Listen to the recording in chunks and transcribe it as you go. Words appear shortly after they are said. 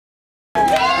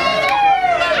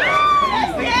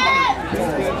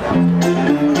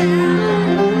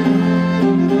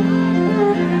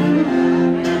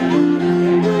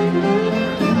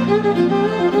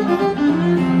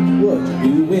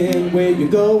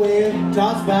going,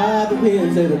 tossed by the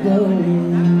winds that are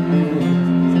blowing.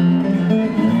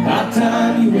 About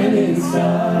time you went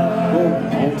inside. For a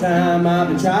long time I've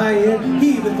been trying,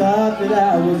 even thought that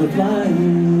I was a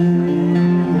flying.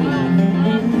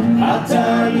 About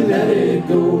time you let it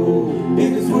go.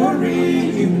 If it's worry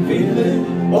you've been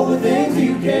feeling over things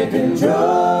you can't control,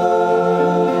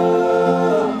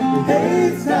 hey,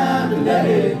 it's time to let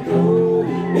it go.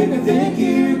 If you think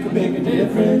you can make a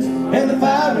difference and the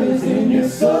fire is in your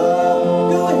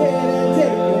soul, go ahead and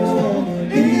take your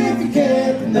stand. If you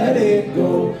can't, then let it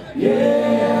go.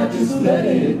 Yeah, just let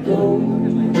it go.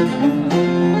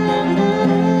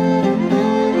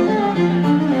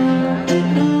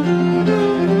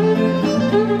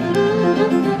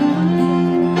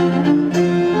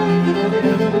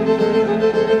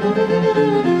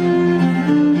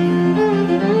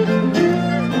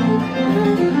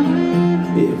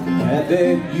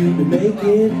 That you've been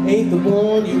making ain't the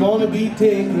one you want to be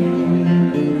taking.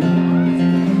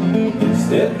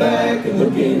 Step back and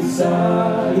look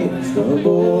inside. If you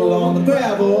stumble on the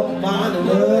gravel, find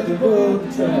another road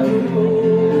to travel.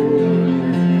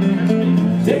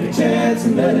 Take a chance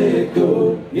and let it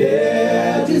go.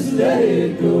 Yeah, just let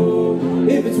it go.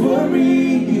 If it's worry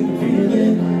you've been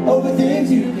feeling over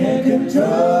things you can't control,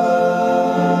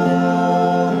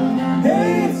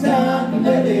 hey, it's time to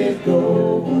let it go.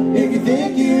 If you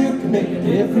think you can make a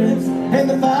difference and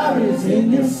the fire is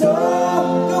in your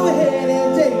soul, go ahead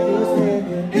and take your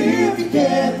stand. If you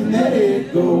can't, then let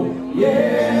it go.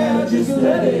 Yeah, just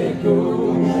let it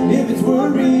go. If it's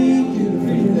worry you're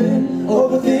feeling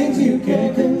over things you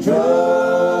can't control,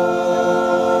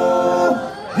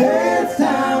 hey, it's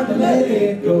time to let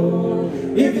it go.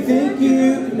 If you think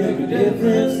you can make a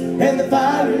difference and the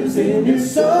fire is in your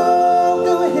soul,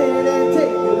 go ahead and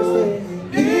take your stand.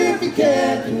 If you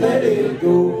can't, then let it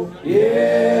go.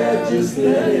 Yeah, just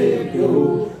let it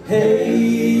go. Hey.